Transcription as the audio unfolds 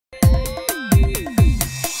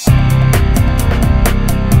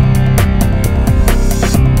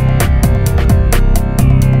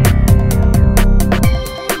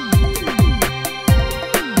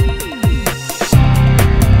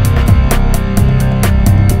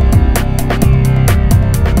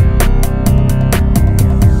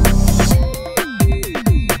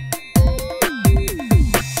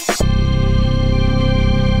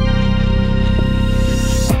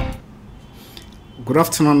Good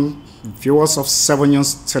afternoon, viewers of 7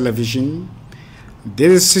 News Television.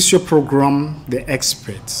 This is your program, The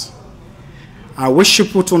Experts. I wish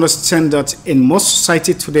people to understand that in most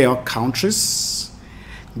society today or countries,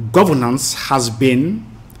 governance has been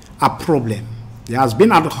a problem. There has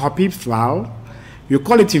been a upheaval. You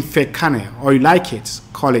call it infekane, or you like it,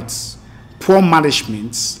 call it poor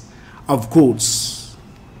management of goods,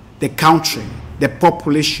 the country, the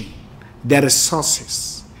population, the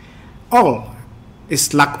resources. All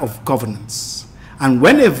is lack of governance. And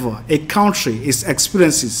whenever a country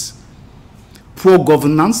experiences poor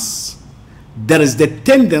governance, there is the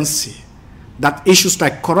tendency that issues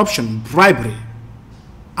like corruption, bribery,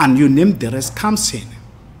 and you name the rest comes in.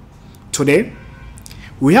 Today,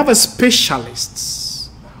 we have a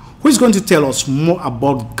specialist who is going to tell us more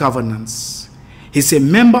about governance. He's a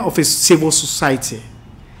member of a civil society.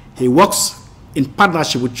 He works in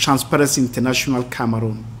partnership with Transparency International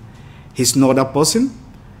Cameroon. He's no other person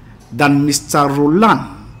than Mr.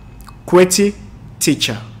 Roland Kweti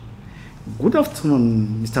Teacher. Good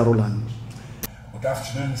afternoon, Mr. Roland. Good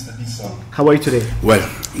afternoon, Mr. Bisong. How are you today? Well,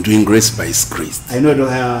 I'm doing great by His grace. I know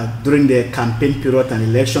during the campaign period and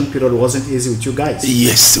election period wasn't easy with you guys.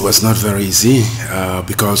 Yes, it was not very easy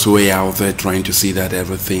because we're out there trying to see that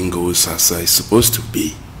everything goes as it's supposed to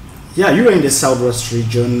be. Yeah, you were in the southwest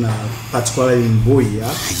region, particularly in Boya.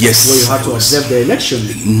 Yes. Where you had to observe the election.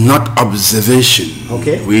 Not observation.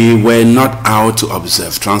 Okay. We were not out to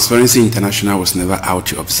observe. Transparency International was never out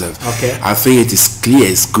to observe. Okay. I think it is clear,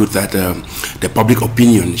 it's good that the public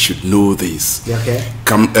opinion should know this. Okay.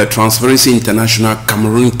 Transparency International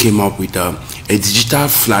Cameroon came up with a digital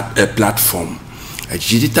platform. A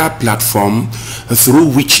digital platform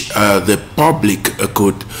through which the public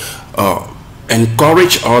could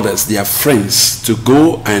encourage others, their friends, to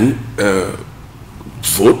go and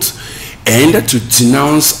vote and to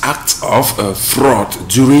denounce acts of fraud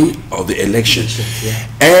during the election. Yeah.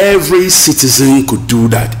 Every citizen could do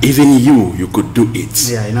that. Even you could do it.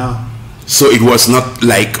 Yeah, I know. So it was not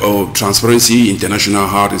like Transparency International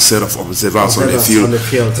had a set of observers on the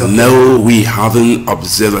field. Okay. No, we haven't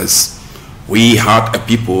observers. We had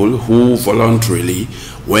people who voluntarily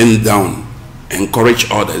went down, encourage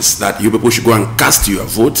others that you people should go and cast your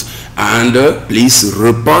vote and please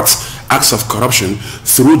report acts of corruption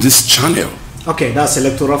through this channel. Okay, that's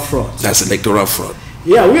electoral fraud. That's electoral fraud.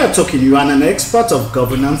 Yeah, we are talking, you are an expert of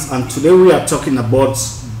governance, and today we are talking about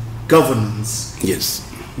governance. Yes.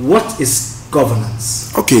 What is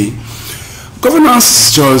governance? Okay. Governance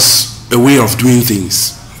is just a way of doing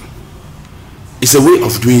things. It's a way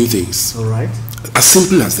of doing things. All right. As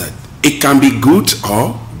simple as that. It can be good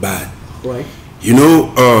or bad. Right. You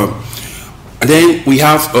know, and then we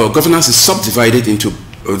have governance is subdivided into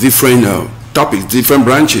different topics, different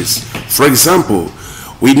branches. For example,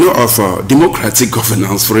 we know of democratic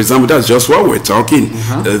governance. For example, that's just what we're talking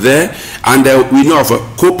there. And we know of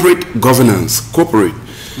corporate governance. Corporate.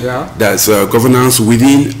 Yeah. That's governance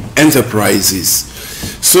within enterprises.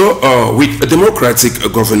 So with democratic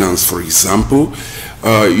governance, for example,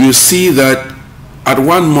 you see that at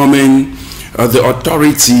one moment the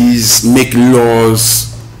authorities make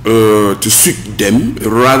laws to suit them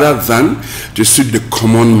rather than to suit the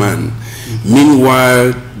common man.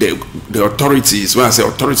 Meanwhile, the authorities, when I say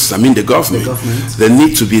authorities, I mean the government, they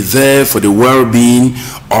need to be there for the well-being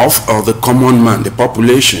of the common man, the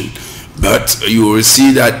population. But you will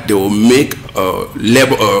see that they will make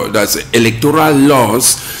that's electoral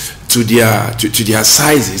laws to their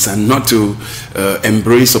sizes and not to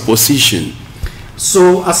embrace opposition.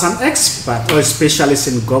 So, as an expert or a specialist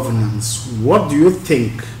in governance, what do you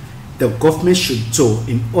think the government should do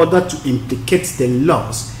in order to implicate the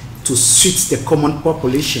laws to suit the common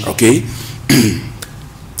population? Okay.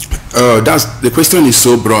 The question is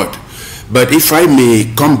so broad. But if I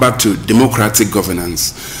may come back to democratic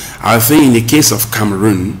governance, I think in the case of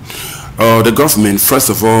Cameroon, the government, first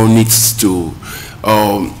of all, needs to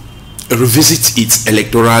revisit its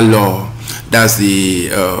electoral law. That's the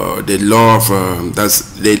law of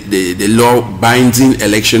that's the law binding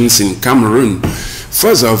elections in Cameroon.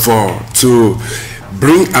 First of all, to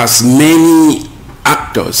bring as many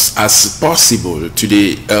actors as possible to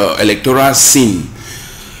the electoral scene.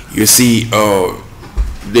 You see,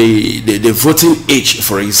 the voting age,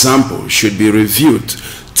 for example, should be reviewed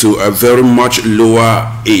to a very much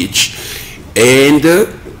lower age, and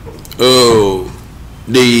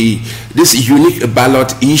this unique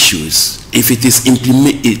ballot issues, if it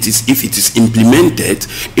is implemented,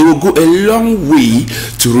 it will go a long way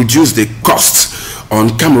to reduce the cost on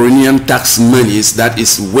Cameroonian tax monies that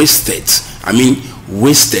is wasted. I mean,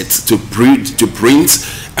 wasted to print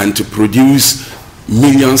and to produce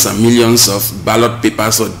millions and millions of ballot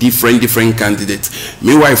papers for different candidates.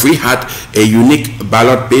 Meanwhile, if we had a unique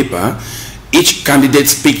ballot paper, each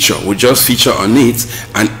candidate's picture would just feature on it,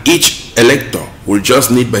 and each elector will just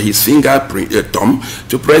need by his fingerprint, thumb,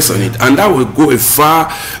 to press on it, and that will go a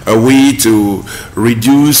far way to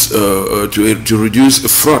reduce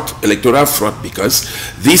fraud, electoral fraud, because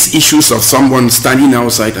these issues of someone standing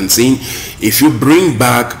outside and saying, if you bring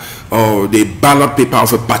back the ballot paper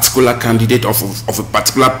of a particular candidate of a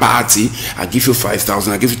particular party, I give you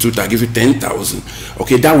 5,000, I give you 2,000, I give you 10,000.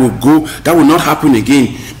 Okay, that will not happen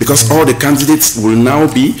again, because all the candidates will now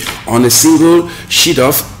be on a single sheet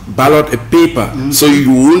of ballot paper. So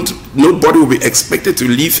nobody will be expected to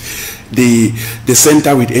leave the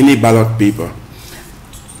center with any ballot paper.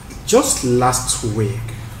 Just last week,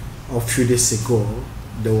 or a few days ago,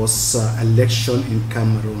 there was election in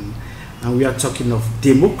Cameroon, and we are talking of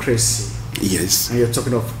democracy. Yes. And you're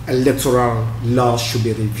talking of electoral law should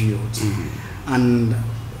be reviewed. And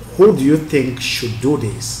who do you think should do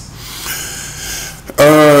this?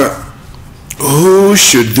 Who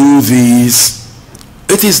should do this?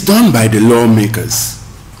 It is done by the lawmakers.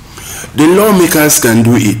 The lawmakers can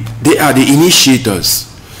do it. They are the initiators.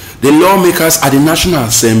 The lawmakers at the National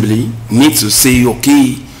Assembly need to say,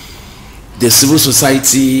 okay, the civil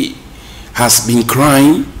society has been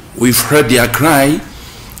crying, we've heard their cry,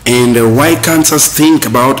 and why can't us think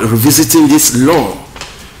about revisiting this law?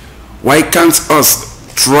 Why can't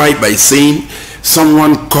us try by saying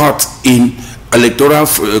someone caught in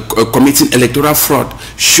committing electoral fraud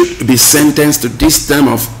should be sentenced to this term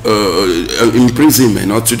of imprisonment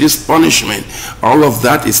or to this punishment? All of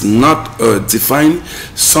that is not defined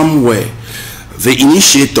somewhere. The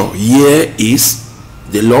initiator here is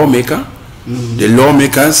the lawmaker, the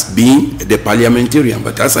lawmakers being the parliamentarian.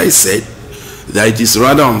 But as I said, that it is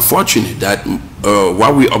rather unfortunate that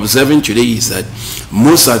what we're observing today is that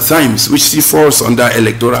most of the times, which still falls under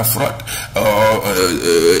electoral fraud,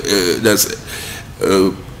 that's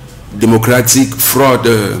democratic fraud,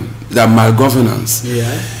 that malgovernance.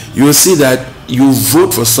 Yeah. You will see that you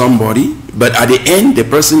vote for somebody, but at the end, the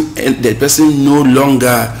person no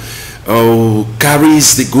longer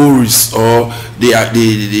carries the goals or the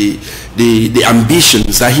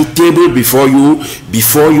ambitions that he tabled before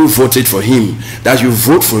you voted for him. That you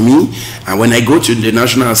vote for me, and when I go to the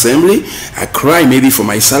National Assembly, I cry maybe for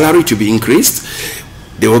my salary to be increased.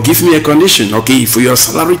 They will give me a condition. Okay, for your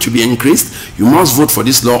salary to be increased, you must vote for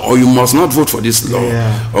this law, or you must not vote for this law.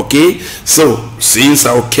 Yeah. Okay, so since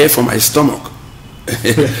I will care for my stomach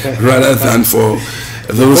rather than for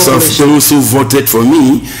those who voted for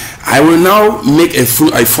me, I will now make a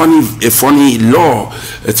funny law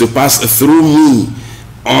to pass through me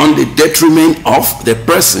on the detriment of the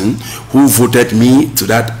person who voted me to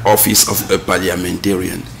that office of a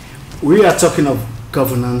parliamentarian. We are talking of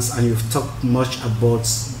governance, and you've talked much about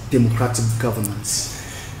democratic governance.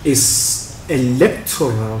 Is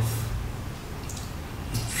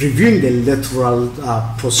reviewing the electoral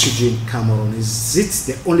procedure in Cameroon, is it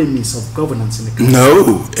the only means of governance in the country?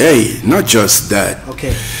 No, not just that.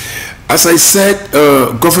 Okay. As I said,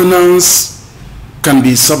 governance can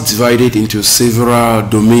be subdivided into several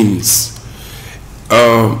domains.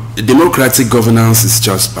 Democratic governance is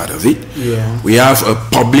just part of it. Yeah. We have a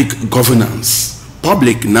public governance.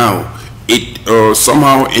 Public now, it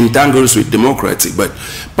somehow entangles with democratic, but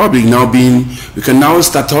public now being, we can now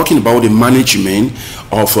start talking about the management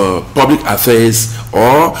of public affairs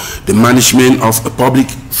or the management of public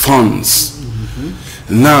funds.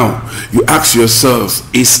 Now, you ask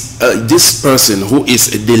yourself, is this person who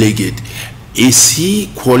is a delegate, is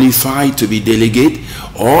he qualified to be delegate,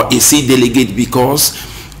 or is he delegate because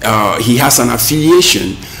he has an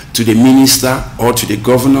affiliation to the minister or to the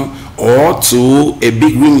governor or to a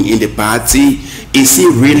big wing in the party? Is he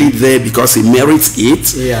really there because he merits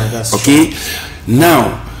it? Yeah, that's okay. True.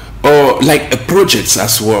 Now, like projects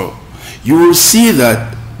as well, you will see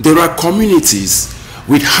that there are communities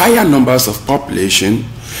with higher numbers of population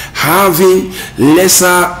having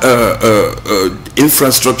lesser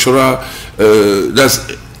infrastructural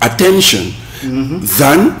attention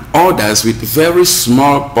than others with very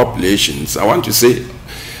small populations. I want to say,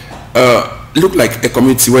 look like a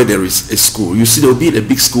community where there is a school. You see, there will be a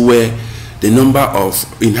big school where the number of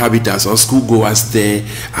inhabitants or schoolgoers there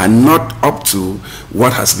are not up to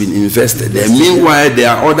what has been invested there. Meanwhile, there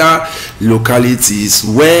are other localities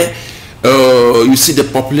where you see the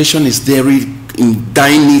population is there in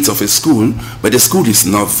dire need of a school, but the school is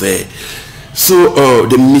not there. So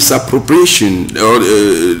the misappropriation or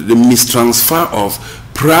the mistransfer of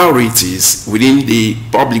priorities within the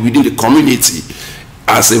public, within the community,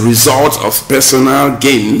 as a result of personal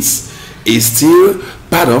gains, is still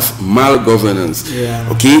part of malgovernance. Yeah.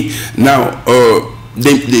 Okay, now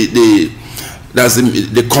there's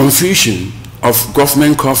the confusion of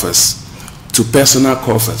government coffers to personal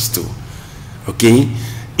coffers too. Okay,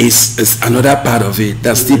 is another part of it.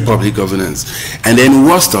 That's still public governance. And then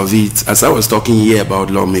worst of it, as I was talking here about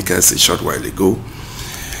lawmakers a short while ago,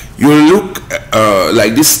 you look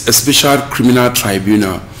like this special criminal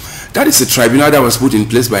tribunal. That is a tribunal that was put in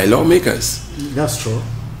place by lawmakers. That's true.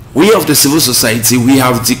 We of the civil society, we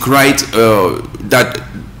have decried that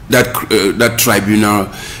tribunal,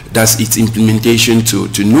 that's its implementation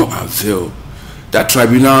to no avail. That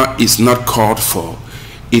tribunal is not called for.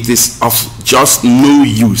 It is of just no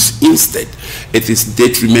use. Instead, it is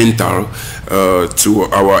detrimental to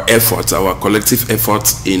our efforts, our collective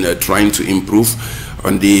efforts in trying to improve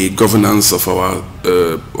on the governance of our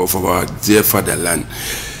dear fatherland.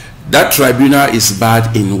 That tribunal is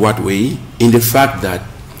bad in what way? In the fact that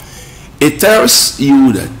it tells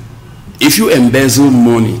you that if you embezzle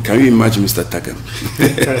money, can you imagine, Mr. Takang?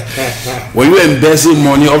 When you embezzle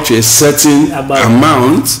money up to a certain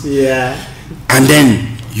amount, yeah, and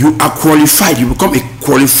then you are qualified, you become a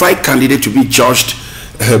qualified candidate to be judged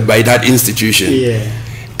by that institution. Yeah.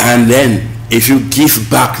 And then if you give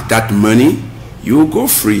back that money, you will go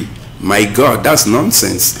free. My God, that's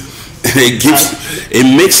nonsense.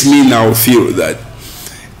 It makes me now feel that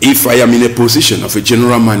if I am in a position of a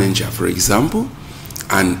general manager, for example,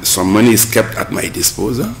 and some money is kept at my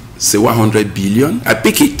disposal, say 100 billion, I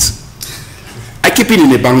pick it. I keep it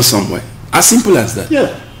in a bank somewhere. As simple as that.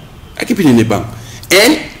 Yeah. I keep it in a bank.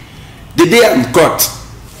 And the day I'm caught,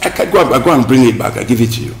 I can go and bring it back. I give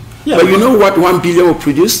it to you. Yeah, but you know what 1 billion will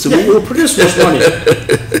produce to me? It will produce much money.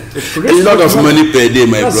 A lot of money per day,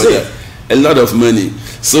 my brother. A lot of money.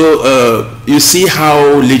 So you see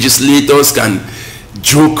how legislators can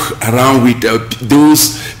joke around with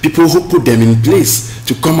those people who put them in place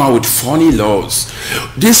to come out with funny laws.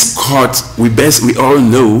 This court, we all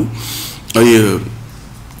know,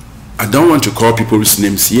 I don't want to call people's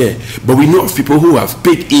names here, but we know of people who have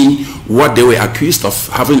paid in what they were accused of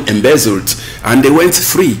having embezzled, and they went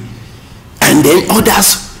free. And then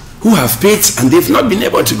others who have paid and they've not been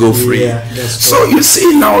able to go free. Yeah, so you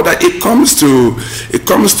see now that it comes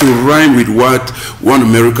to rhyme with what one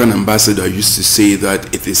American ambassador used to say,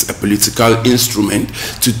 that it is a political instrument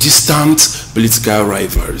to distance political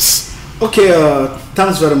rivals. Okay,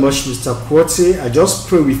 thanks very much, Mr. Kwote. I just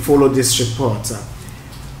pray we follow this report.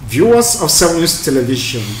 Viewers of 7 News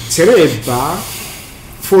Television, Tere Eba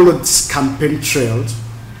followed this campaign trail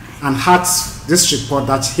and had this report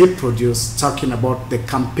that he produced talking about the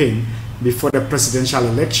campaign before the presidential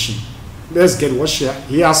election. Let's get what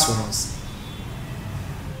he has for us.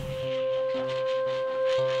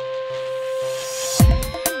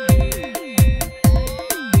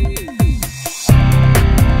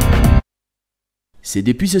 C'est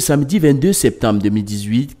depuis ce samedi 22 septembre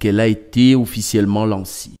 2018 qu'elle a été officiellement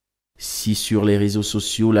lancée. Si sur les réseaux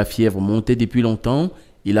sociaux la fièvre montait depuis longtemps,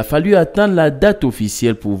 il a fallu attendre la date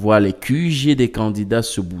officielle pour voir les QG des candidats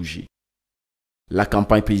se bouger. La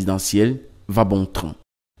campagne présidentielle va bon train.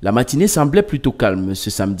 La matinée semblait plutôt calme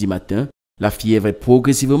ce samedi matin. La fièvre est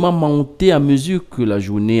progressivement montée à mesure que la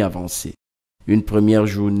journée avançait. Une première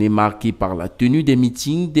journée marquée par la tenue des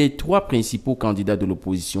meetings des 3 principaux candidats de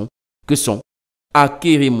l'opposition que sont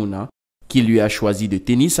Akeremouna, qui lui a choisi de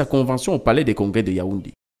tenir sa convention au palais des congrès de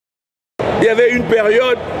Yaoundé. Il y avait une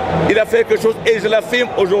période, il a fait quelque chose, et je l'affirme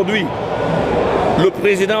aujourd'hui. Le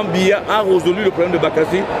président Biya a résolu le problème de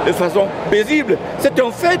Bakassi de façon paisible. C'est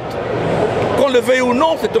un fait. Qu'on le veuille ou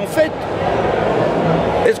non, c'est un fait.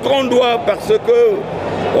 Est-ce qu'on doit, parce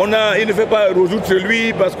qu'il ne fait pas résoudre chez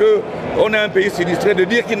lui, parce qu'on a un pays sinistré, de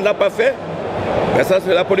dire qu'il ne l'a pas fait? Ben ça,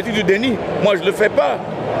 c'est la politique du déni. Moi, je ne le fais pas.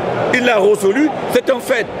 Il l'a résolu, c'est un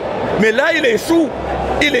fait. Mais là, il échoue.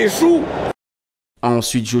 Il échoue.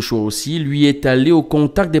 Ensuite, Joshua aussi, lui, est allé au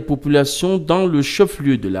contact des populations dans le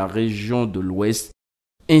chef-lieu de la région de l'Ouest,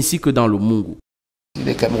 ainsi que dans le Mungu.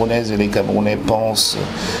 Les Camerounaises et les Camerounais pensent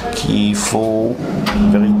qu'il faut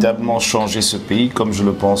véritablement changer ce pays, comme je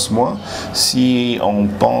le pense moi. Si on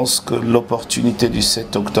pense que l'opportunité du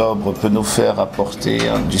 7 octobre peut nous faire apporter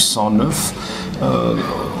du sang neuf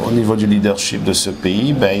au niveau du leadership de ce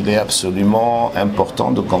pays, ben, il est absolument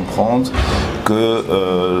important de comprendre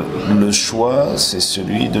que le choix, c'est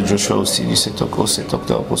celui de Joshua aussi du 7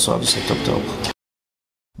 octobre, au soir du 7 octobre.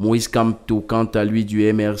 Moïse Kamto, quant à lui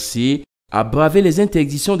du MRC, a bravé les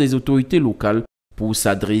interdictions des autorités locales pour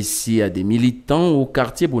s'adresser à des militants au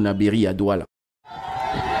quartier Bonabéry à Douala.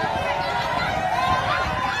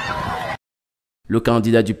 Le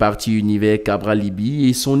candidat du parti Univers Cabral Libi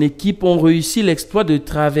et son équipe ont réussi l'exploit de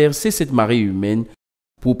traverser cette marée humaine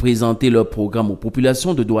pour présenter leur programme aux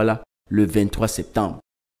populations de Douala le 23 septembre.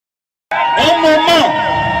 Au moment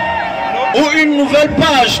où une nouvelle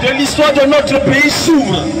page de l'histoire de notre pays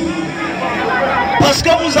s'ouvre, parce que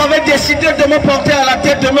vous avez décidé de me porter à la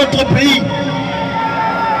tête de notre pays,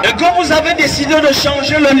 et que vous avez décidé de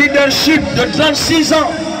changer le leadership de 36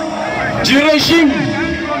 ans du régime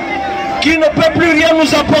qui ne peut plus rien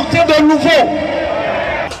nous apporter de nouveau.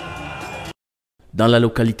 Dans la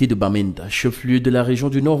localité de Bamenda, chef-lieu de la région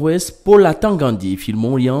du Nord-Ouest, Paul Atangandi et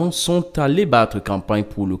Philmon Lian sont allés battre campagne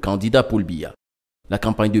pour le candidat Paul Biya. La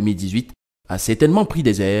campagne 2018 a certainement pris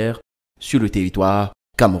des airs sur le territoire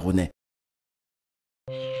camerounais.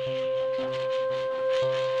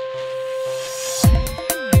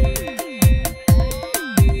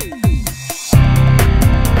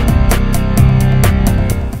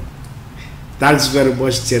 Thanks very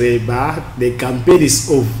much, Tereba. The campaign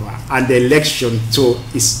is over and the election too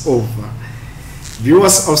is over.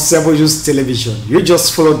 Viewers of 7 News Television, you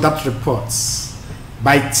just followed that report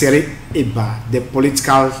by Tereba, the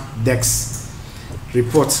political desk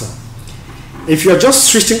reporter. If you're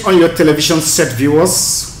just switching on your television set,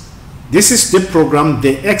 viewers, this is the program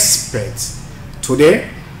The Expert.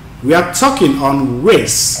 Today, we are talking on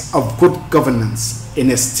ways of good governance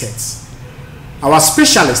in a state. Our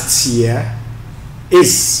specialist here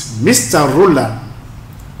is Mr. Roland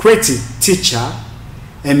Kweti, teacher,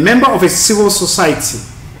 a member of a civil society.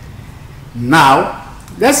 Now,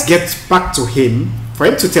 let's get back to him for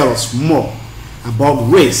him to tell us more about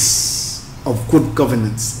ways of good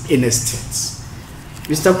governance in a state.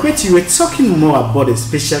 Mr. Kweti, you were talking more about a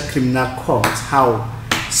special criminal court, how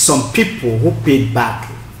some people who paid back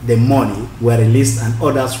the money were released and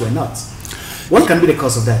others were not. What can be the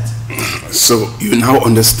cause of that? So you now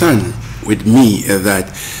understand with me that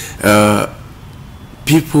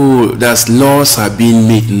there's laws are being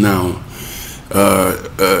made now.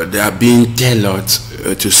 They are being tailored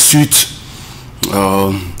to suit,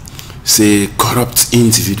 say, corrupt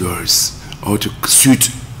individuals or to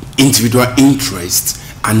suit individual interests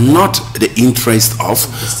and not the interest of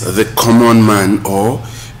the common man or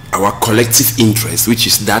our collective interest, which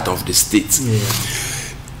is that of the state. Yeah.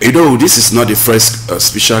 You know, this is not the first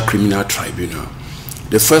special criminal tribunal.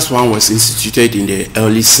 The first one was instituted in the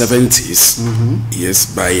early 70s, yes,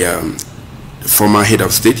 by the former head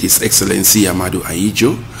of state, His Excellency Amadou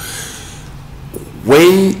Ahidjo.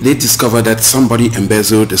 When they discovered that somebody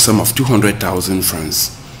embezzled the sum of 200,000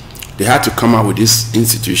 francs, they had to come out with this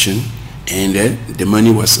institution, and then the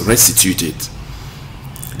money was restituted.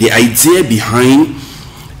 The idea behind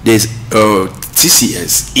this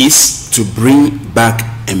TCS is to bring back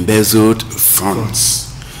embezzled funds.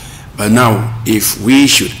 But now, if we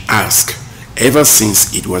should ask, ever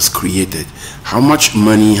since it was created, how much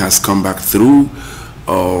money has come back through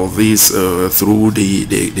this through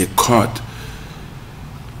the court,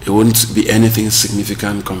 it wouldn't be anything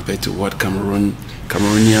significant compared to what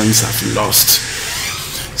Cameroonians have lost.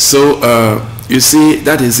 So you see,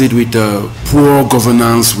 that is it with poor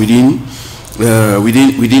governance within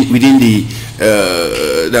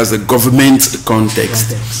there's a government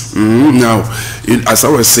context. Now, as I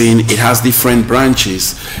was saying, it has different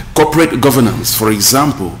branches. Corporate governance, for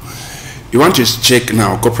example, you want to check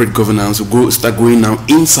now corporate governance, start going now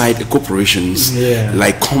inside corporations,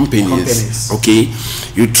 like companies. Okay,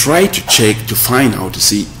 you try to check to find out to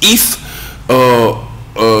see if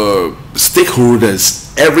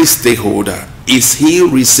stakeholders, every stakeholder, is he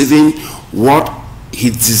receiving what he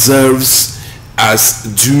deserves as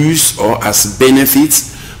dues or as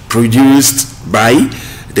benefits produced by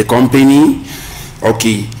the company.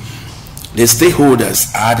 Okay, the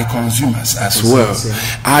stakeholders are the consumers as well.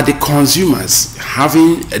 Are the consumers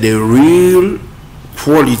having the real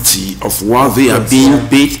quality of what they are being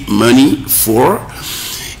paid money for?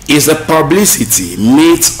 Is the publicity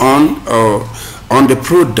made on the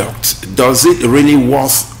product? Does it really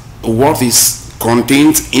worth what is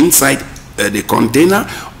contained inside the container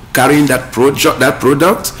carrying that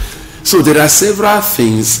product? So there are several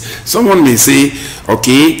things. Someone may say,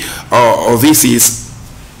 okay, this is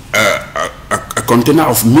a container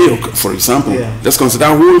of milk, for example. Let's consider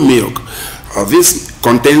whole milk. This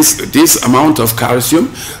contains this amount of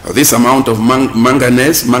calcium, this amount of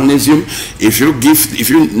manganese, magnesium. If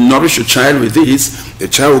you nourish a child with this, the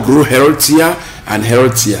child will grow healthier and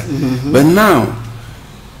healthier. But now,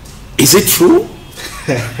 is it true?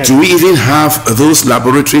 Do we even have those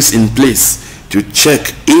laboratories in place to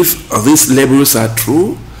check if these labels are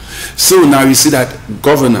true? So now you see that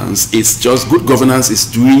governance is just, good governance is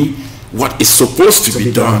doing what is supposed to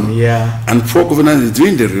be done. Yeah. And poor governance is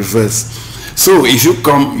doing the reverse. So if you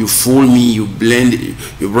come, you fool me, you blend,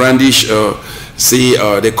 you brandish, say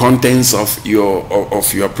the contents of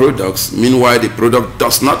your products. Meanwhile, the product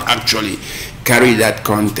does not actually carry that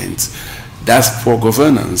content. That's poor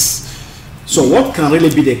governance. So what can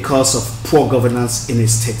really be the cause of poor governance in a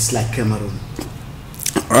state like Cameroon?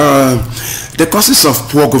 The causes of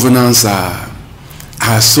poor governance are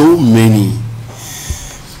so many.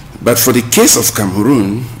 But for the case of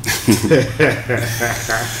Cameroon,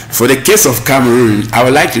 I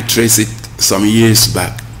would like to trace it some years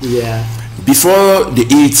back. Yeah. Before the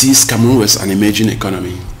 80s, Cameroon was an emerging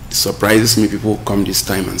economy. It surprises me people come this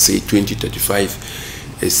time and say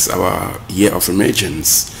 2035 is our year of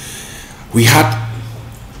emergence. We had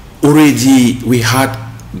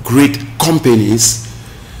great companies.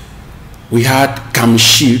 We had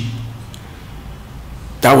Camship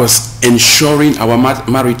that was ensuring our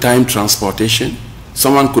maritime transportation.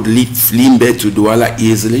 Someone could leave Limbe to Douala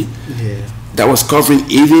easily. Yeah. That was covering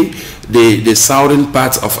even the southern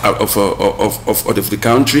parts of the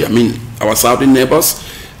country. I mean, our southern neighbors,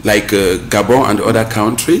 like Gabon and other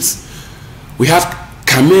countries. We had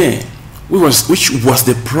Khmer, which was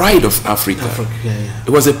the pride of Africa. Yeah.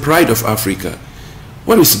 It was the pride of Africa.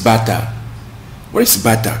 What is Bata? What is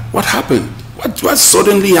Bata? What happened? What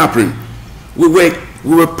suddenly happened? We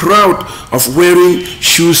were proud of wearing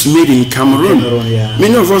shoes made in Cameroon. Yeah.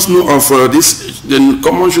 Many of us know of the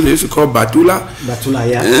common shoes they used to call Batula. Batula,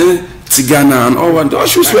 yeah. Tigana and all that.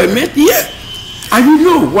 Those shoes were made here. And you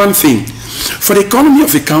know one thing, for the economy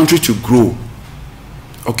of a country to grow,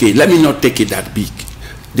 okay, let me not take it that big.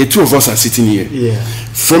 The two of us are sitting here. Yeah.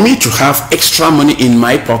 For me to have extra money in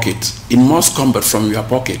my pocket, it must come but from your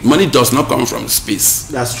pocket. Money does not come from space.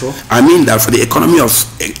 That's true. I mean that for the economy of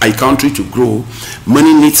a country to grow,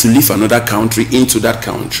 money needs to leave another country into that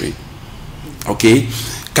country. Okay?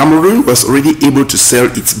 Cameroon was already able to sell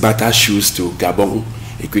its Bata shoes to Gabon,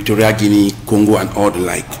 Equatorial Guinea, Congo, and all the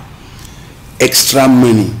like. Extra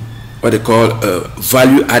money, what they call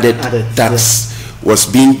value-added tax, was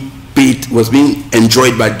being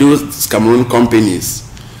enjoyed by those Cameroon companies.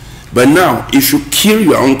 But now, if you kill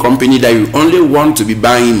your own company that you only want to be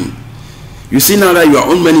buying, you see now that your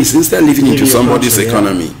own money is instead living into somebody's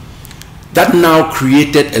economy. Yeah. That now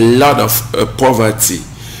created a lot of poverty.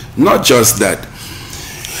 Not just that.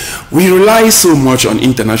 We rely so much on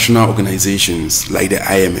international organizations like the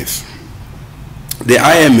IMF. The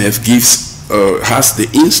IMF has the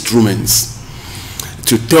instruments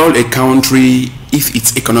to tell a country if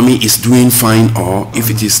its economy is doing fine or if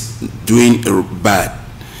it is doing bad.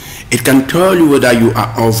 It can tell you whether you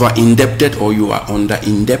are over-indebted or you are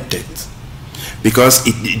under-indebted, because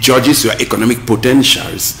it judges your economic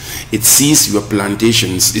potentials. It sees your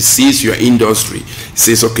plantations, it sees your industry. It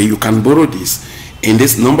says, okay, you can borrow this. In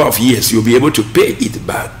this number of years, you'll be able to pay it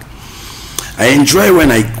back. I enjoy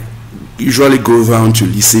when I usually go down to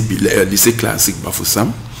Lycée Classique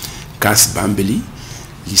Bafoussam, Casse Bambeli,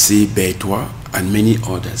 Lycée Beitois, and many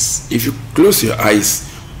others. If you close your eyes,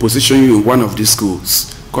 position you in one of these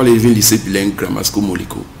schools, call it even Lycée Bilingue Grammar School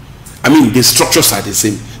Moliko. I mean, the structures are the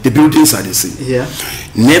same, the buildings are the same. Yeah.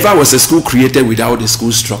 Never was a school created without the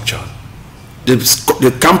school structure.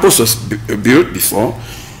 The campus was built before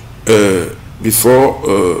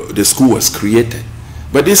the school was created.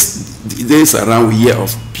 But this days around, we hear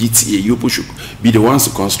of PTA. You should be the ones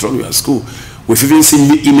to construct your school. We've even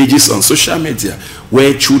seen images on social media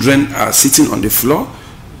where children are sitting on the floor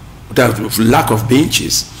with lack of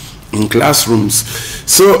benches in classrooms.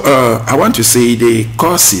 So I want to say the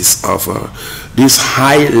causes of this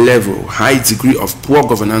high degree of poor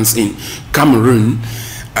governance in Cameroon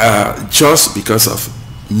just because of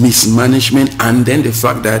mismanagement, and then the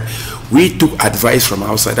fact that we took advice from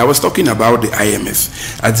outside. I was talking about the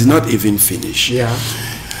IMF. I did not even finish. Yeah.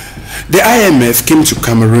 The IMF came to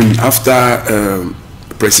Cameroon after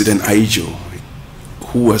President Aijo,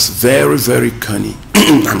 who was very, very cunning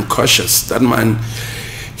and cautious. That man,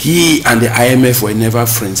 he and the IMF were never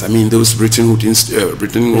friends. I mean, those Bretton Woods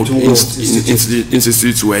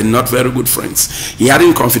institutes were not very good friends. He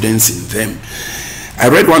hadn't confidence in them. I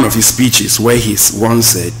read one of his speeches where he once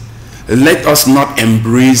said, "Let us not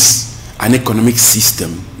embrace an economic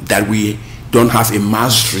system that we don't have a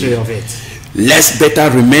mastery of it. Let's better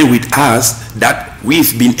remain with us that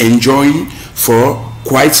we've been enjoying for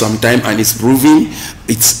quite some time and it's proving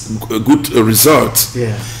its good result."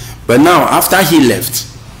 Yeah. But now, after he left,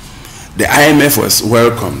 the IMF was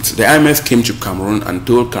welcomed. The IMF came to Cameroon and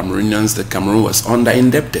told Cameroonians that Cameroon was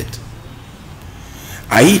under-indebted.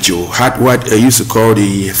 Aijo had what I used to call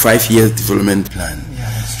the 5-year development plan. Yeah,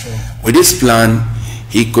 that's true. With this plan,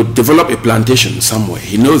 he could develop a plantation somewhere.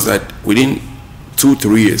 He knows that within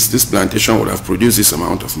 2-3 years, this plantation would have produced this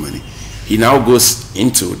amount of money. He now goes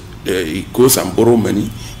into, he goes and borrow money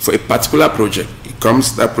for a particular project. He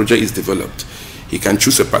comes, that project is developed. He can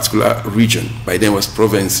choose a particular region. By then it was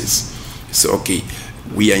provinces. So, okay,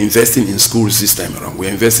 we are investing in schools this time around. We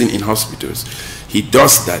are investing in hospitals. He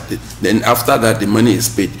does that. Then after that, the money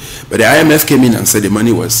is paid. But the IMF came in and said the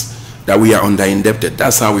money was, that we are under-indebted.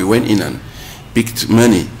 That's how we went in and picked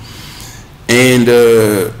money. And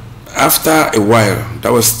after a while,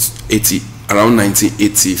 that was around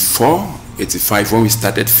 1984, 85, when we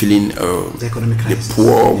started feeling the economic crisis.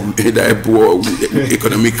 the poor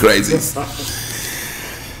economic crisis.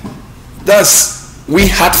 Thus, we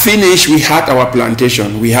had finished, we had our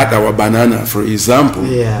plantation, we had our banana, for example,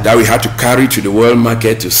 that we had to carry to the world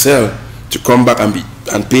market to sell, to come back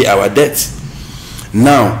and pay our debts.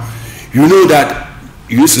 Now, you know that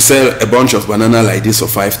you used to sell a bunch of banana like this for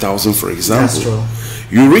 5,000, for example. That's true.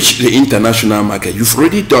 You reach the international market. You've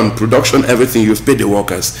already done production, everything. You've paid the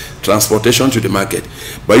workers, transportation to the market.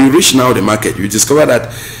 But you reach now the market. You discover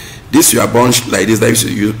that this your bunch like this that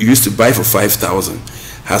you used to buy for 5,000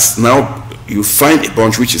 has now, you find a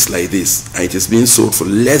bunch which is like this, and it is being sold for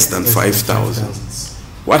less than 5,000.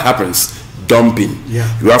 What happens? Dumping.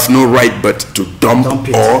 Yeah. You have no right but to dump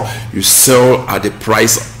or you sell at the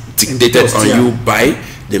price dictated on you by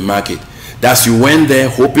the market. That's, you went there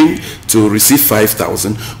hoping to receive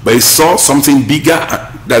 5,000, but you saw something bigger,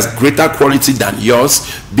 that's greater quality than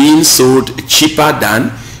yours, being sold cheaper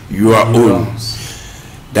than your own.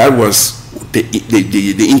 That was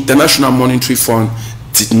the International Monetary Fund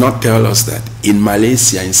did not tell us that in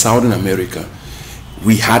Malaysia, in Southern America,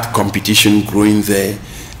 we had competition growing there,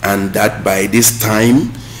 and that by this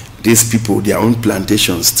time, these people, their own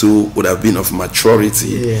plantations too would have been of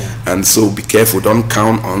maturity. And so be careful, don't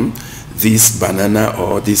count on this banana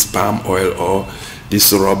or this palm oil or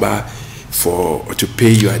this rubber to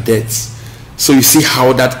pay your debts. So you see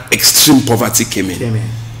how that extreme poverty came in.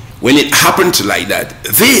 When it happened like that,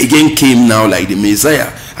 they again came now like the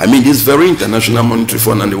Messiah. I mean, this very International Monetary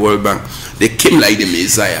Fund and the World Bank, they came like the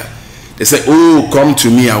Messiah. They said, oh, come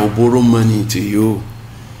to me, I will borrow money to you.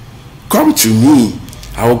 Come to me,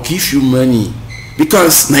 I will give you money.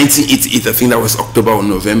 Because 1988, I think that was October or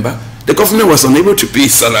November, the government was unable to pay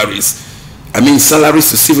salaries. I mean, salaries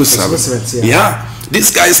to civil servants. Yeah.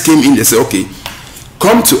 These guys came in, they said, okay,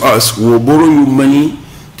 come to us, we will borrow you money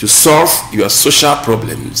to solve your social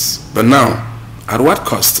problems. But now, at what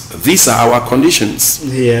cost? These are our conditions.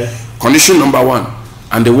 Condition number one,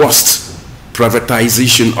 and the worst,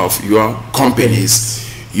 privatization of your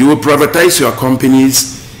companies. You will privatize your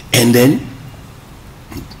companies, and then,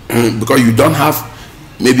 because you don't have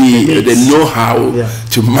maybe the know-how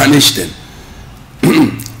to manage them.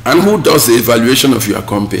 And who does the evaluation of your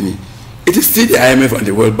company? It is still the IMF and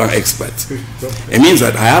the World Bank experts. It means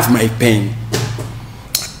that I have my pen.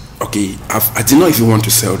 Okay, I did not even want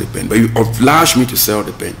to sell the pen, but you obliged me to sell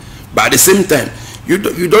the pen. But at the same time, you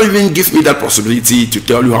don't even give me that possibility to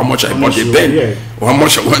tell you how much I bought the pen or how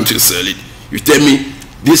much I want to sell it. You tell me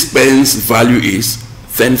this pen's value is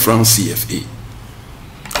 10 francs CFA.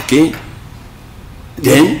 Okay?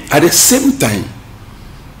 Then at the same time,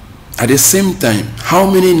 how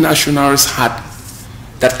many nationals had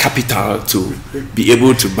that capital to be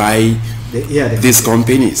able to buy these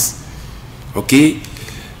companies? Okay?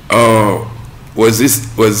 Was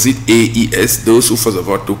it AES, those who first of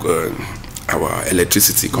all took our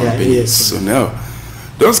electricity companies? So now,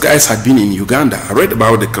 those guys had been in Uganda. I read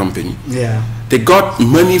about the company. They got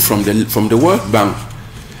money from the World Bank.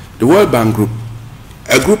 The World Bank group,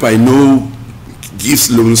 a group I know gives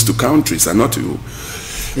loans to countries and not to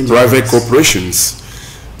private corporations.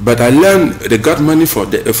 But I learned they got money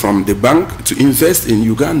from the bank to invest in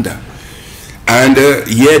Uganda. And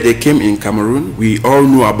here they came in Cameroon. We all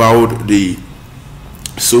know about the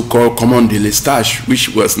so-called common délestage, which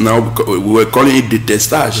was now, we were calling it the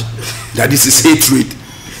testage. That this is hatred.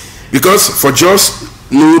 Because for just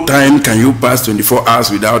no time can you pass 24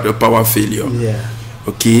 hours without a power failure.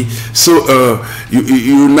 Okay, so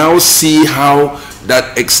you now see how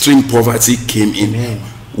that extreme poverty came in.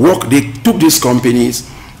 They took these companies,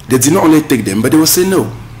 they did not only take them, but they will say, no,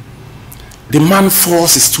 the man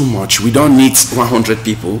force is too much. We don't need 100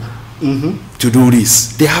 people to do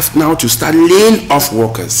this. They have now to start laying off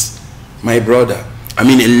workers. My brother, I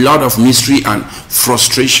mean, a lot of mystery and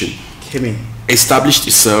frustration established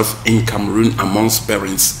itself in Cameroon amongst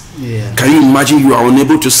parents. Can you imagine you are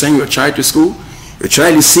unable to send your child to school? Your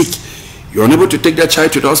child is sick. You're unable to take that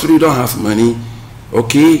child to the hospital. You don't have money.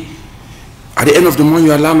 Okay? At the end of the month,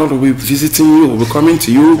 your landlord will be visiting you, will be coming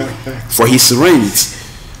to you for his rent.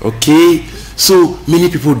 Okay, so many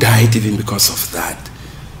people died even because of that.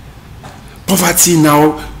 Poverty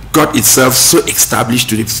now got itself so established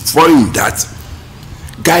to the point that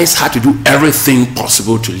guys had to do everything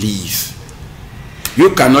possible to live. You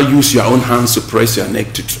cannot use your own hands to press your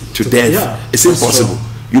neck to death. Yeah, it's impossible.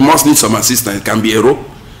 You must need some assistance. It can be a rope,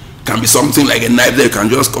 can be something like a knife that you can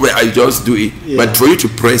just cover. I just do it. Yeah. But for you to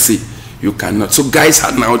press it, you cannot. So guys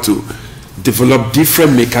had now to develop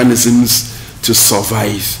different mechanisms to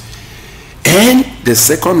survive. And the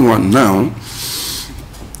second one now,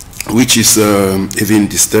 which is even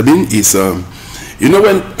disturbing, is you know,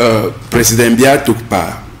 when President Biya took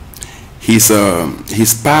power,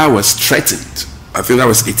 his power was threatened. I think that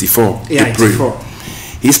was 84. Yeah, April. 84.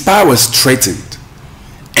 His power was threatened,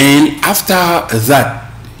 and after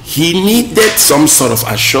that, he needed some sort of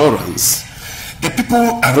assurance. The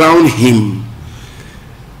people around him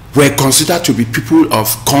were considered to be people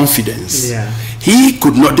of confidence. Yeah. He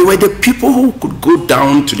could not. They were the people who could go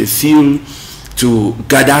down to the field to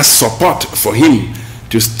gather support for him,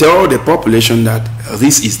 to tell the population that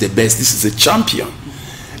this is the best, this is a champion.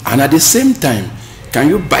 And at the same time, can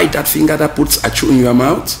you bite that finger that puts achu in your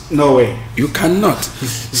mouth? No way. You cannot.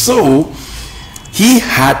 So he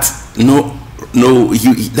had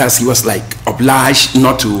he was like obliged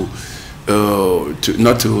not to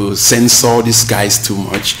censor these guys too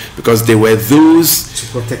much, because they were those to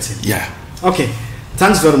protect him. Yeah. Okay.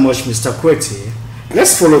 Thanks very much, Mr. Kweti.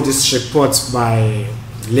 Let's follow this report by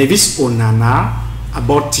Levis Onana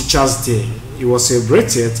about Teachers' Day. It was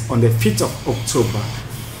celebrated on the 5th of October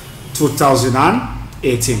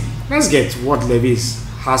 2018. Let's get what Levis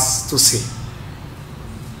has to say.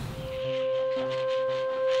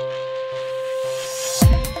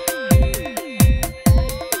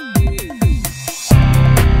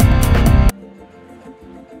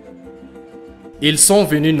 Ils sont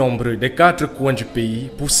venus nombreux des 4 coins du pays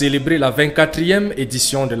pour célébrer la 24e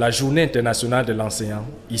édition de la Journée internationale de l'enseignant,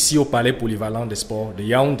 ici au Palais polyvalent des sports de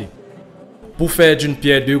Yaoundé. Pour faire d'une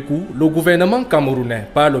pierre deux coups, le gouvernement camerounais,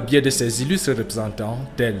 par le biais de ses illustres représentants,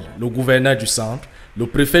 tels le gouverneur du centre, le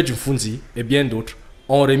préfet du Funzi et bien d'autres,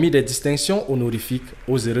 ont remis des distinctions honorifiques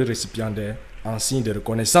aux heureux récipiendaires en signe de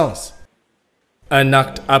reconnaissance. Un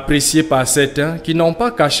acte apprécié par certains qui n'ont pas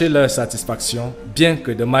caché leur satisfaction, bien que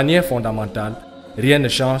de manière fondamentale, rien ne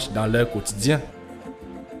change dans leur quotidien.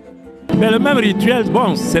 Mais le même rituel,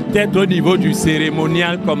 bon, c'est peut-être au niveau du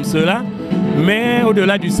cérémonial comme cela, mais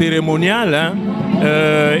au-delà du cérémonial, hein,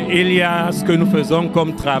 il y a ce que nous faisons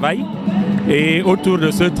comme travail. Et autour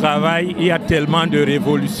de ce travail, il y a tellement de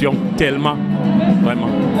révolutions, tellement, vraiment.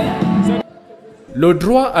 Le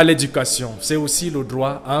droit à l'éducation, c'est aussi le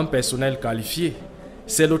droit à un personnel qualifié.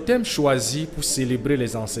 C'est le thème choisi pour célébrer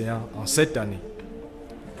les enseignants en cette année.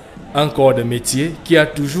 Un corps de métier qui a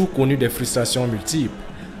toujours connu des frustrations multiples,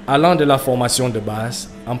 allant de la formation de base,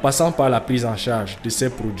 en passant par la prise en charge de ces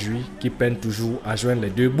produits qui peinent toujours à joindre les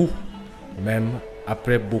deux bouts, même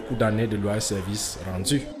après beaucoup d'années de loyaux services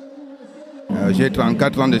rendus. J'ai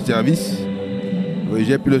 34 ans de service.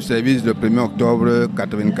 J'ai pris le service le 1er octobre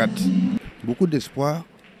 1984. Beaucoup d'espoir.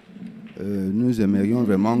 Nous aimerions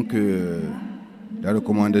vraiment que la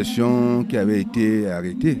recommandation qui avait été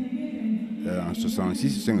arrêtée en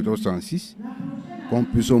 66, 5 octobre 66, qu'on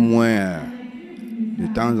puisse au moins de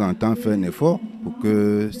temps en temps faire un effort pour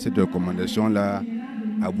que cette recommandation-là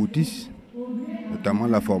aboutisse, notamment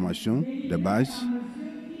la formation de base,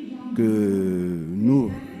 que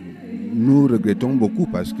nous regrettons beaucoup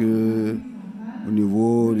parce que au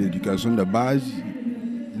niveau de l'éducation de base,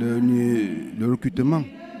 le recrutement,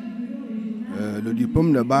 le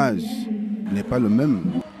diplôme de base n'est pas le même.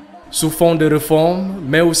 Sous fond de réforme,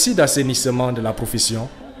 mais aussi d'assainissement de la profession,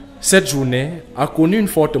 cette journée a connu une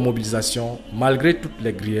forte mobilisation malgré toutes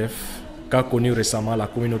les griefs qu'a connu récemment la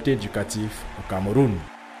communauté éducative au Cameroun.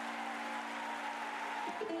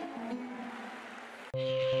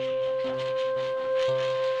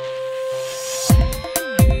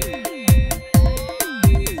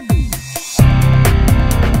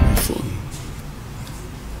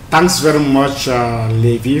 Thanks very much,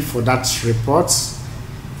 Levi, for that report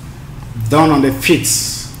done on the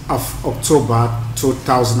 5th of October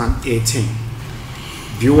 2018.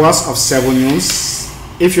 Viewers of 7 News,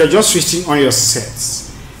 if you're just switching on your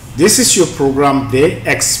sets, this is your program, The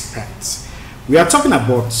Experts. We are talking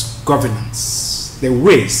about governance, the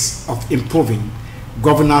ways of improving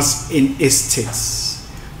governance in a state.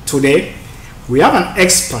 Today, we have an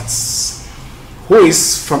expert who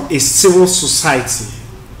is from a civil society,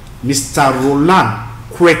 Mr. Roland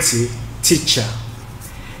Kweti, teacher.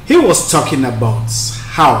 He was talking about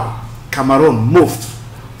how Cameroon moved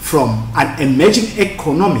from an emerging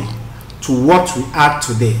economy to what we are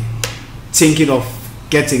today, thinking of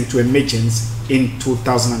getting to emergence in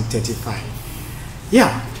 2035.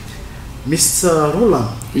 Yeah, Mr.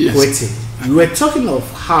 Roland, yes. You were talking of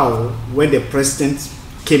how when the president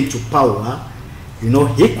came to power, you know,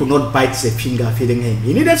 he could not bite the finger feeding him.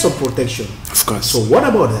 He needed some protection. Of course. So what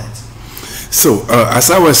about that? So,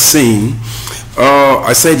 as I was saying,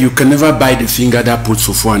 I said you can never bite the finger that puts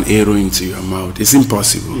an arrow into your mouth. It's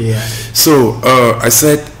impossible. Yeah. So, I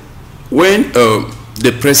said when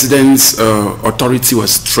the president's authority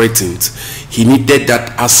was threatened, he needed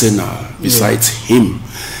that arsenal besides him.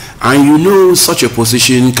 And you know, such a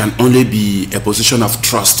position can only be a position of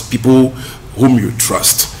trust, people whom you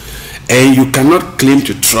trust. And you cannot claim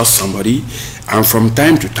to trust somebody, and from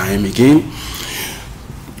time to time again,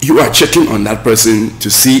 you are checking on that person to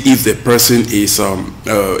see if the person is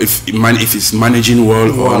if it's managing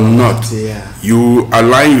well or not. Yeah. You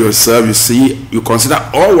align yourself, you see, you consider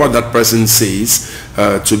all what that person says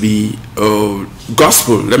to be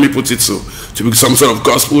gospel, let me put it so, to be some sort of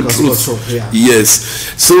gospel truth. Yeah. Yes.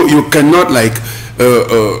 So you cannot, like,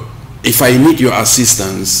 if I need your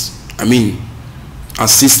assistance, I mean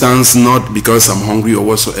assistance not because I'm hungry or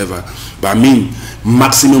whatsoever, but I mean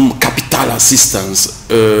maximum capital assistance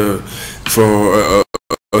for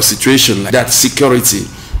a situation like that, security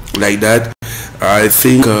like that. I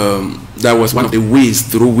think that was one of the ways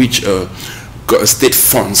through which state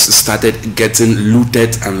funds started getting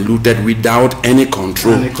looted without any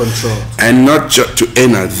control. And not just to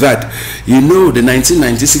end at that. You know, the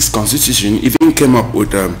 1996 Constitution even came up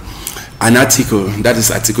with an article, that is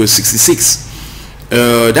Article 66.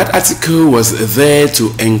 That article was there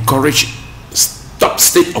to encourage top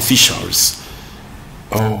state officials,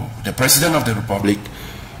 the President of the Republic,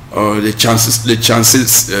 the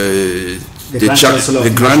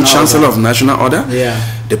Grand Chancellor of National Order,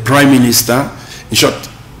 the Prime Minister, in short,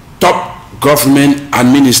 top government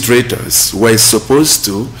administrators were supposed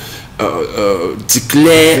to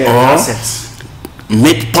declare or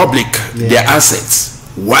make public their assets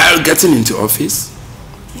while getting into office,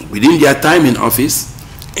 within their time in office,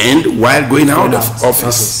 and while going out of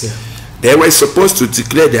office. They were supposed to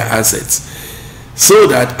declare their assets, so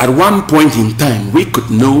that at one point in time we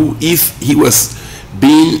could know if he was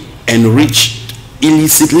being enriched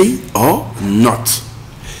illicitly or not.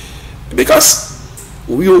 Because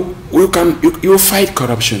you fight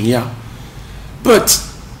corruption, yeah, but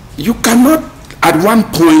you cannot at one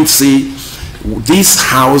point say this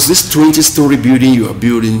house, this 20-story building you are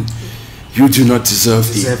building, you do not deserve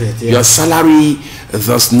it. Your salary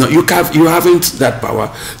does not, you haven't that power,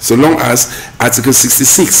 so long as Article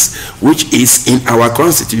 66, which is in our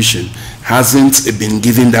constitution, hasn't been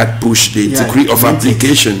given that push. The degree of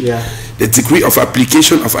application, the degree of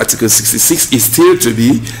application of Article 66 is still to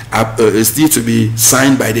be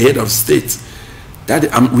signed by the head of state. That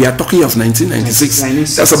we are talking of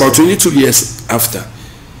 1996. That's about 22 years after.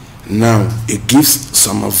 Now it gives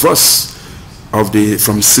some of us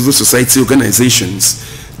from civil society organizations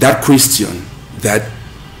that question, that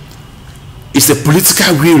is the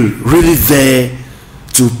political will really there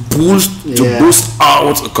to boost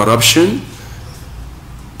out corruption?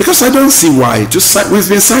 Because I don't see why. We've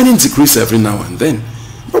been signing decrees every now and then,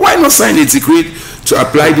 but why not sign a decree to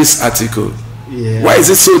apply this article? Why is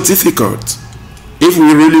it so difficult if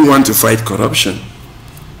we really want to fight corruption?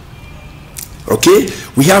 Okay,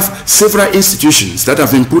 we have several institutions that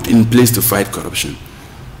have been put in place to fight corruption.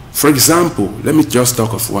 For example, let me just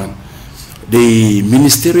talk of one, the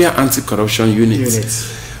Ministerial Anti-Corruption Unit,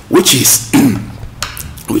 which is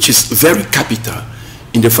very capital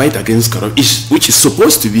in the fight against corruption, which is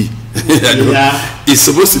supposed to be is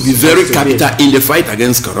supposed to be very capital in the fight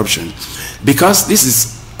against corruption, because this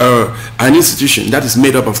is an institution that is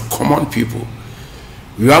made up of common people.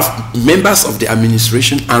 You have members of the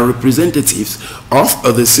administration and representatives of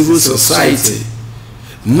the civil society.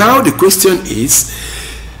 Now the question is,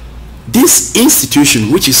 this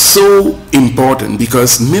institution, which is so important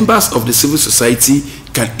because members of the civil society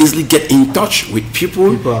can easily get in touch with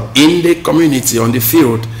people in the community, on the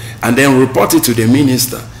field, and then report it to the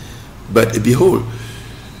minister. But behold,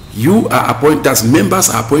 you are appointed, as members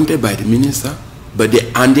are appointed by the minister, but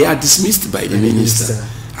they are dismissed by the minister.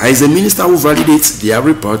 As a minister who validates their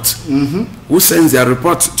report, who sends their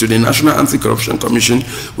report to the National Anti-Corruption Commission,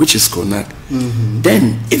 which is CONAC.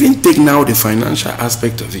 Then, even take now the financial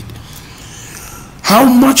aspect of it. How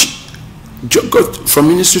much goes from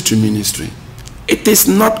ministry to ministry? It is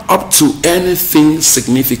not up to anything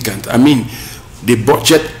significant. I mean, the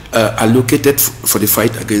budget allocated for the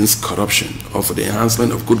fight against corruption or for the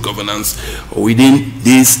enhancement of good governance within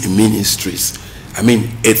these ministries, I mean,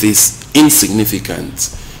 it is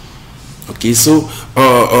insignificant. Okay, so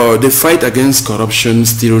the fight against corruption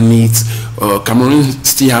still needs, Cameroon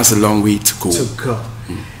still has a long way to go.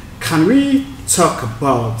 Can we talk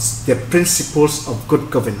about the principles of good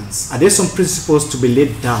governance? Are there some principles to be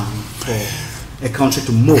laid down for a country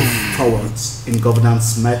to move forwards in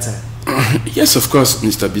governance matter? Yes, of course,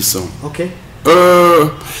 Mr. Bisong. Okay.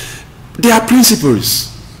 There are principles.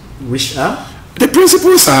 Which are? The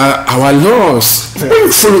principles are our laws. If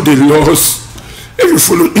you follow the laws, if you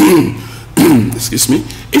follow, excuse me,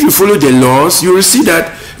 if you follow the laws, you will see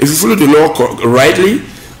that if you follow the law rightly,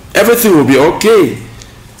 everything will be okay.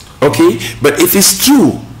 Okay, but it is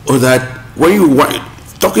true that when you want,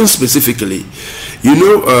 talking specifically, you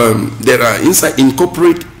know, there are inside in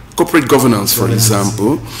corporate governance, for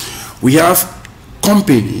example, we have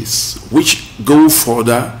companies which go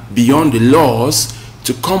further beyond the laws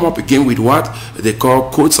to come up again with what they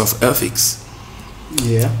call codes of ethics.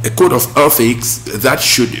 Yeah. A code of ethics that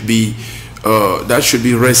should be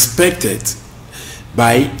respected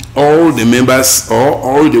by all the members or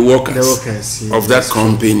all the workers, yeah, of that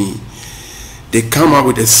company. They come up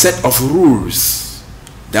with a set of rules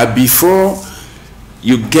that before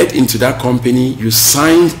you get into that company, you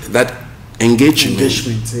signed that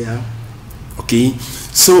engagement. Yeah. Okay,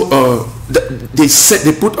 so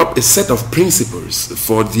they put up a set of principles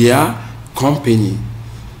for their company.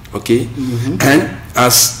 Okay, and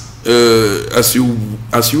as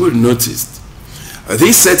you will notice,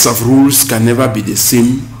 these sets of rules can never be the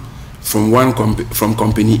same from from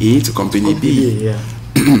company A to company B. Yeah.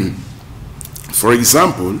 For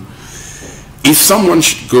example, if someone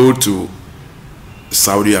should go to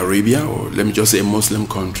Saudi Arabia, or let me just say a Muslim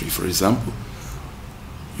country, for example,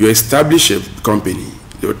 you establish a company,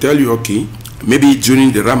 they will tell you, okay, maybe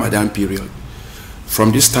during the Ramadan period,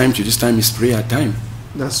 from this time to this time is prayer time.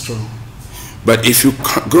 That's true. But if you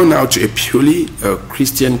go now to a purely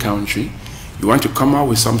Christian country, you want to come out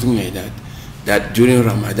with something like that during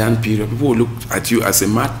Ramadan period, people will look at you as a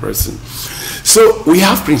mad person. So we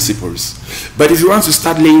have principles. But if you want to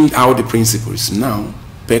start laying out the principles now,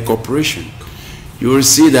 per corporation, you will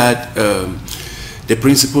see that the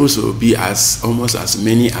principles will be almost as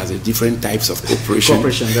many as the different types of corporation,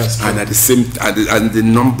 and at the same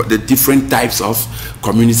the different types of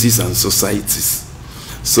communities and societies.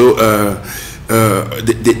 So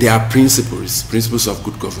there are principles of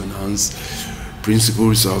good governance,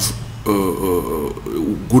 principles of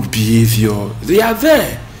good behavior. They are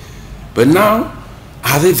there, but now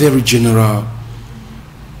are they very general?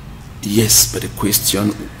 Yes, but the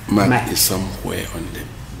question mark is somewhere on them.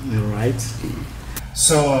 All right.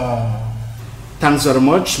 So thanks very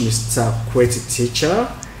much, Mr. Kweti teacher.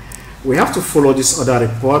 We have to follow this other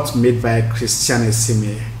report made by Christian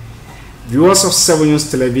Esime. Viewers of 7 News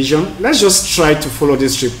Television, let's just try to follow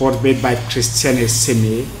this report made by Christian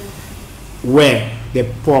Esime, where the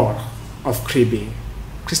poor of Kribi.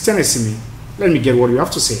 Christian Esime, let me get what you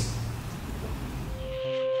have to say.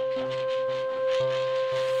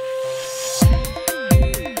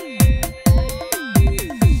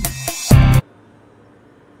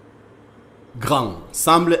 Grand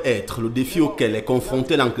semble être le défi auquel est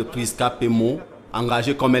confrontée l'entreprise KPMO,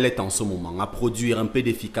 engagée comme elle est en ce moment, à produire un peu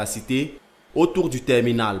d'efficacité autour du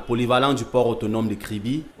terminal polyvalent du port autonome de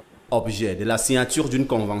Kribi, objet de la signature d'une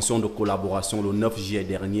convention de collaboration le 9 juillet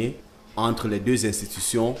dernier entre les deux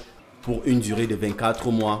institutions pour une durée de 24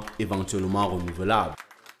 mois éventuellement renouvelable.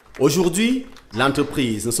 Aujourd'hui,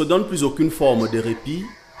 l'entreprise ne se donne plus aucune forme de répit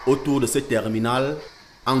autour de ce terminal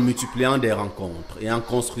en multipliant des rencontres et en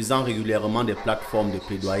construisant régulièrement des plateformes de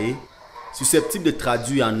plaidoyer susceptibles de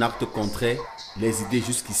traduire en actes concrets les idées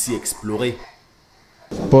jusqu'ici explorées.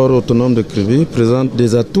 Le port autonome de Kribi présente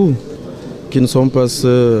des atouts qui ne sont pas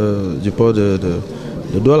ceux du port de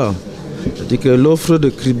Douala. C'est-à-dire que l'offre de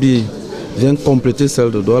Kribi vient compléter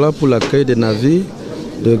celle de Douala pour l'accueil des navires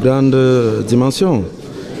de grande dimension.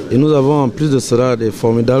 Et nous avons en plus de cela des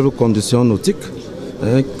formidables conditions nautiques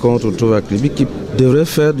qu'on retrouve à Kribi, qui devrait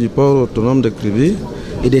faire du port autonome de Kribi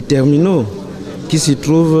et des terminaux qui s'y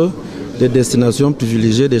trouvent des destinations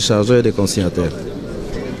privilégiées des chargeurs et des consignataires.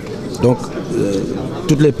 Donc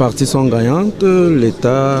toutes les parties sont gagnantes,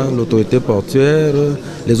 l'État, l'autorité portuaire,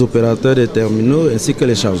 les opérateurs des terminaux ainsi que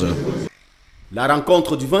les chargeurs. La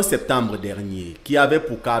rencontre du 20 septembre dernier, qui avait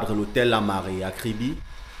pour cadre l'hôtel La Marée à Kribi,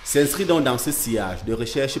 s'inscrit donc dans ce sillage de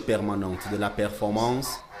recherche permanente de la performance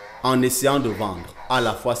en essayant de vendre à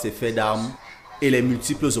la fois ses faits d'armes et les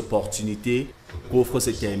multiples opportunités qu'offre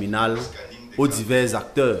ce terminal aux divers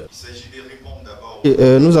acteurs.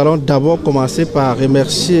 Nous allons d'abord commencer par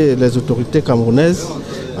remercier les autorités camerounaises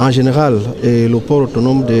en général et le port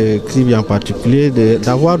autonome de Kribi en particulier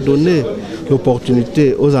d'avoir donné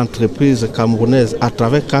l'opportunité aux entreprises camerounaises à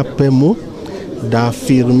travers KPMO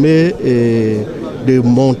d'affirmer et de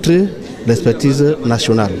montrer l'expertise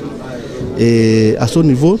nationale. Et à ce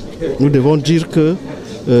niveau, nous devons dire que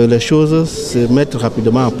les choses se mettent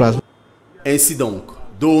rapidement en place. Ainsi donc,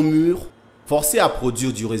 dos au mur, forcé à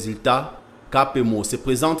produire du résultat, KPMO se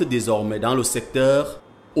présente désormais dans le secteur,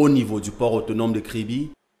 au niveau du port autonome de Kribi,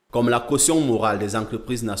 comme la caution morale des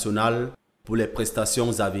entreprises nationales pour les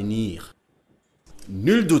prestations à venir.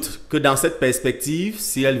 Nul doute que dans cette perspective,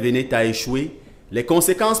 si elle venait à échouer, les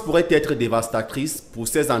conséquences pourraient être dévastatrices pour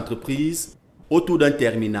ces entreprises autour d'un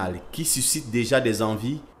terminal qui suscite déjà des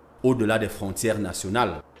envies au-delà des frontières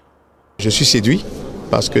nationales. Je suis séduit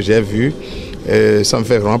parce que j'ai vu, ça me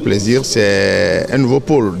fait vraiment plaisir, c'est un nouveau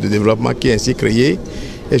pôle de développement qui est ainsi créé.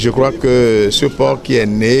 Et je crois que ce port qui est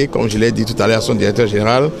né, comme je l'ai dit tout à l'heure à son directeur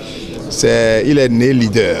général, il est né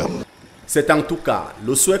leader. C'est en tout cas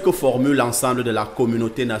le souhait que formule l'ensemble de la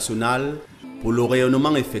communauté nationale pour le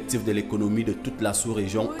rayonnement effectif de l'économie de toute la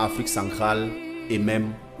sous-région Afrique centrale et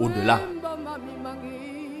même au-delà.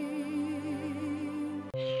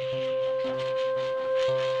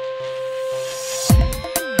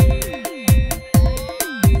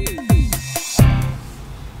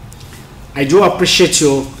 I do appreciate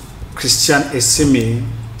you, Christian Esimi,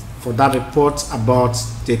 for that report about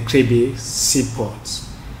the Kribi seaport.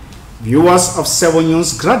 Viewers of 7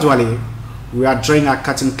 News, gradually we are drawing our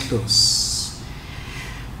curtain close.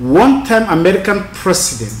 One-time American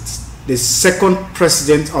president, the second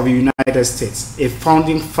president of the United States, a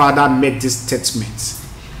founding father, made this statement.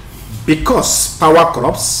 Because power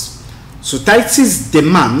corrupts, society's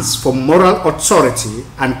demands for moral authority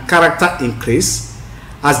and character increase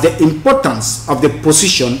as the importance of the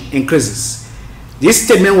position increases. This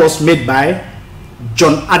statement was made by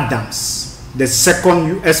John Adams, the second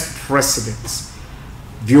U.S. president.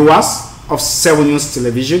 Viewers of 7 News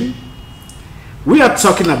Television, we are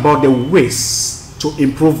talking about the ways to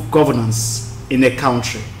improve governance in a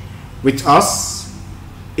country. With us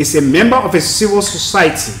is a member of a civil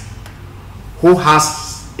society who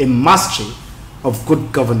has a mastery of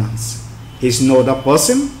good governance. He is no other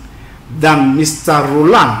person than Mr.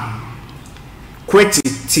 Roland, Kweti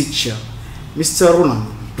teacher. Mr. Roland,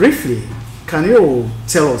 briefly, can you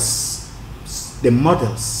tell us the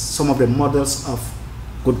models, some of the models of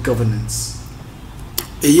good governance?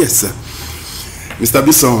 Yes, sir. Mr.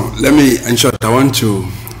 Bisong, let me, in short, I want to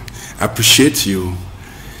appreciate you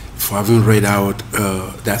for having read out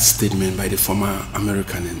that statement by the former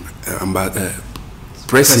American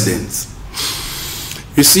president.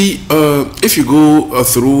 You see, if you go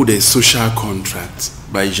through the social contract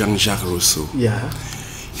by Jean-Jacques Rousseau, yeah,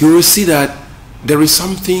 you will see that there is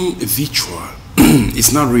something virtual,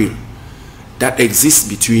 it's not real, that exists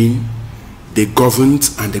between the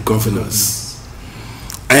governed and the governors.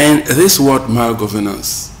 And this word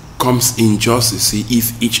malgovernance comes in just to see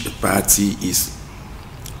if each party is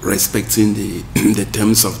respecting the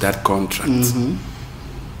terms of that contract. Mm-hmm.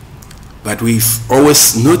 But we've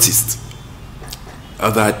always noticed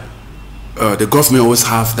that the government always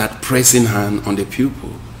have that pressing hand on the people,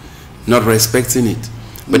 not respecting it.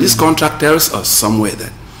 But this contract tells us somewhere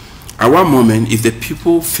that at one moment, if the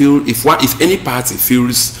people feel, if any party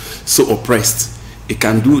feels so oppressed, it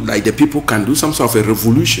can do, like the people can do some sort of a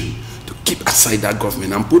revolution to keep aside that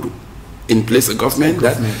government and put in place a government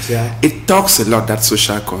that yeah. It talks a lot, that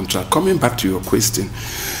social contract. Coming back to your question,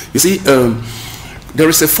 you see, there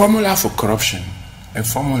is a formula for corruption. A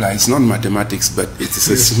formula is not mathematics, but it is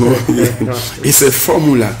a small, it's a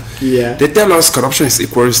formula. Yeah. They tell us corruption is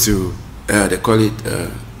equals to, they call it,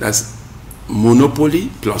 that's monopoly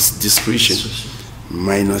plus discretion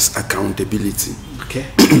minus accountability. Okay.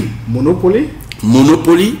 Monopoly?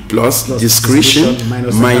 Monopoly plus discretion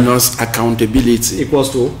minus accountability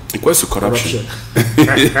equals to corruption.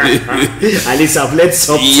 At least I've learned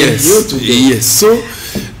something new today. Yes. So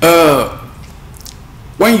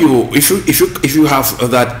when if you have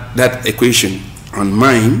that equation on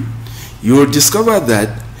mind, you will discover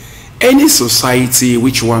that any society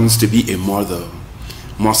which wants to be a model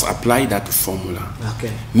must apply that formula.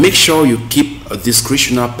 Okay. Make sure you keep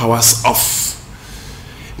discretionary powers off.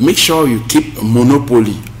 Make sure you keep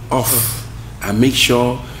monopoly off, and make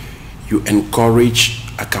sure you encourage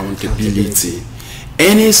accountability.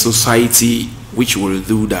 Any society which will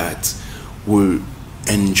do that will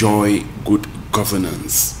enjoy good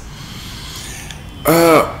governance.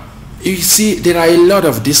 You see, there are a lot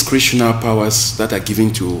of discretionary powers that are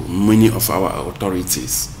given to many of our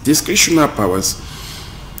authorities. Discretionary powers,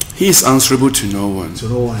 he is answerable to no one. To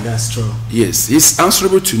no one, that's true. Yes, he's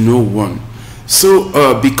answerable to no one.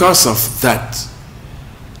 So because of that,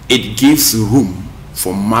 it gives room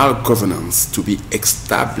for malgovernance to be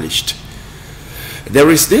established. There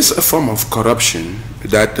is this form of corruption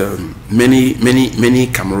that many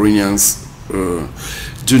Cameroonians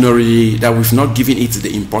do not really, that we've not given it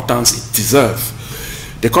the importance it deserves.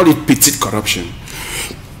 They call it petite corruption.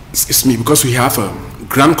 Excuse me, because we have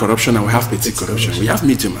grand corruption and we have petite corruption. We have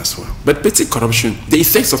medium as well. But petite corruption, the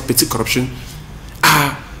effects of petite corruption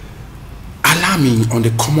are alarming on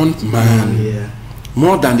the common man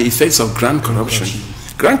more than the effects of grand corruption.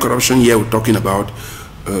 Grand corruption, here we're talking about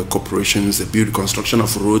corporations, the construction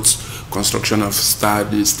of roads, construction of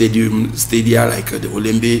stadia like the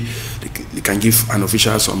Olembe. They can give an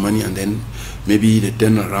official some money and then maybe they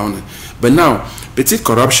turn around. But now, petite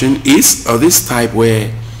corruption is of this type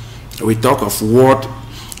where we talk of what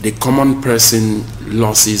the common person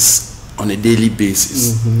loses on a daily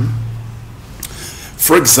basis.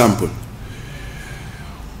 For example,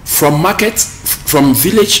 from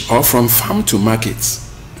village or from farm to market,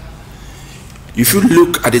 if you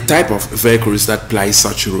look at the type of vehicles that ply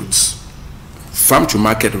such routes, farm to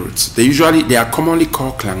market routes, they are commonly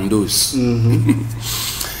called clandos.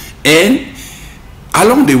 And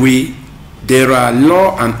along the way, there are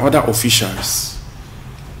law and order officials.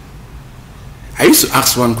 I used to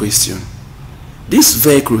ask one question. These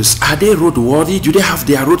vehicles, are they roadworthy? Do they have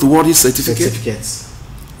their roadworthy certificates?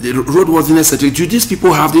 The roadworthiness certificate. Do these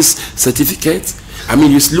people have this certificate? I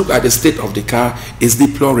mean, you look at the state of the car, it's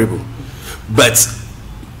deplorable. But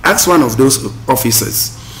ask one of those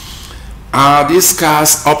officers, are these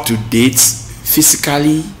cars up to date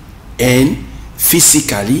physically and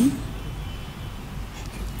physically?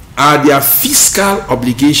 Are their fiscal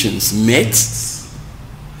obligations met?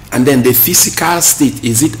 And then the physical state,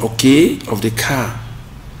 is it okay of the car?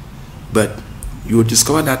 But you will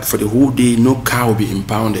discover that for the whole day, no car will be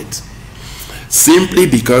impounded. Simply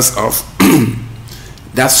because of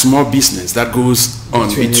that small business that goes on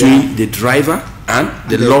between the driver and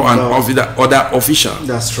the law and order official.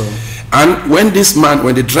 That's true. And when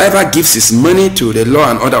the driver gives his money to the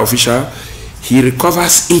law and order official, he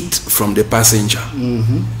recovers it from the passenger.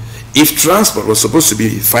 If transport was supposed to be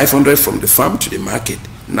 500 from the farm to the market,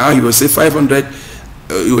 now he will say 500,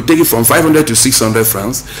 he will take it from 500 to 600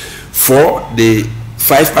 francs for the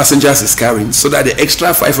 5 passengers he's carrying, so that the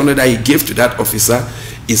extra 500 that he gave to that officer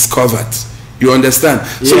is covered. You understand?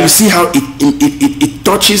 So you see how it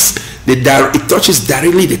touches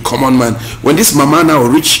directly the common man. When this mama now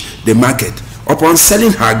reach the market, upon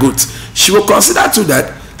selling her goods, she will consider too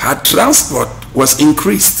that her transport was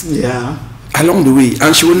increased along the way,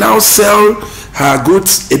 and she will now sell her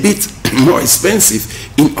goods a bit more expensive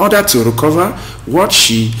in order to recover what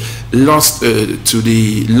she lost to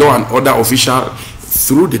the law and order official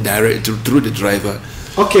through the driver.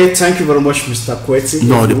 Okay, thank you very much, Mr. Kweti.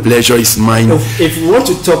 No, the pleasure is mine. If we want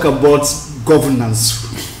to talk about governance,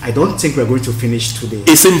 I don't think we're going to finish today.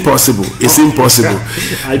 It's impossible. It's impossible.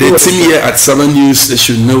 The team here at 7 News, they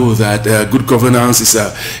should know that good governance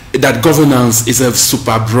is a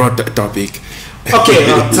super broad topic. Okay,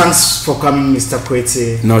 thanks for coming, Mr.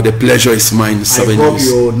 Kweti. No, the pleasure is mine. 7 I hope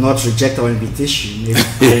News. you will not reject our invitation. Maybe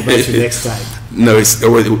I'll invite you next time. No, it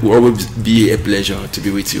will always be a pleasure to be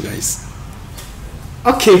with you guys.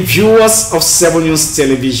 Okay, viewers of 7 News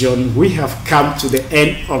Television, we have come to the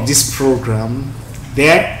end of this program.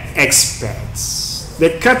 They're experts.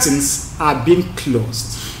 The curtains are being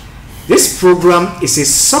closed. This program is a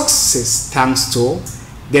success thanks to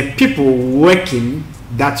the people working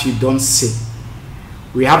that you don't see.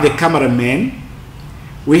 We have the cameramen,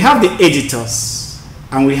 we have the editors,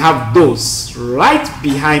 and we have those right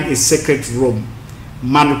behind a secret room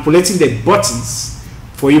manipulating the buttons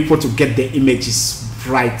for you to get the images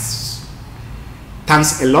right.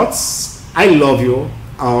 Thanks a lot. I love you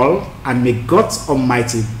all, and may God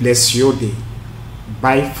Almighty bless your day.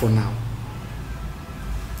 Bye for now.